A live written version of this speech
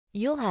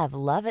You'll have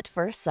love at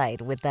first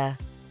sight with the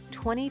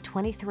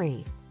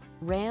 2023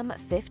 Ram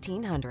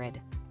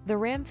 1500. The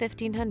Ram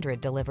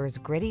 1500 delivers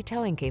gritty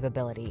towing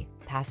capability,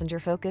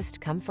 passenger-focused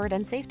comfort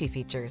and safety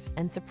features,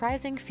 and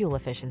surprising fuel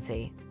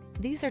efficiency.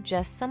 These are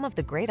just some of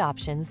the great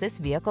options this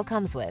vehicle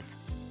comes with: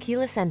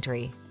 keyless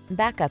entry,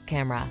 backup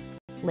camera,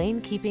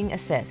 lane keeping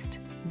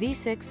assist,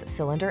 V6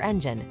 cylinder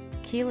engine,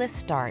 keyless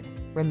start,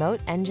 remote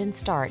engine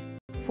start,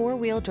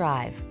 four-wheel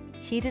drive,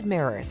 heated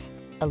mirrors,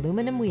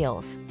 aluminum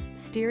wheels,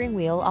 steering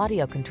wheel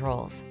audio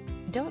controls.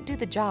 Don't do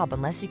the job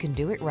unless you can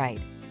do it right.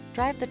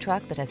 Drive the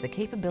truck that has the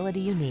capability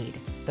you need.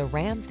 The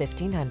Ram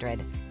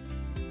 1500.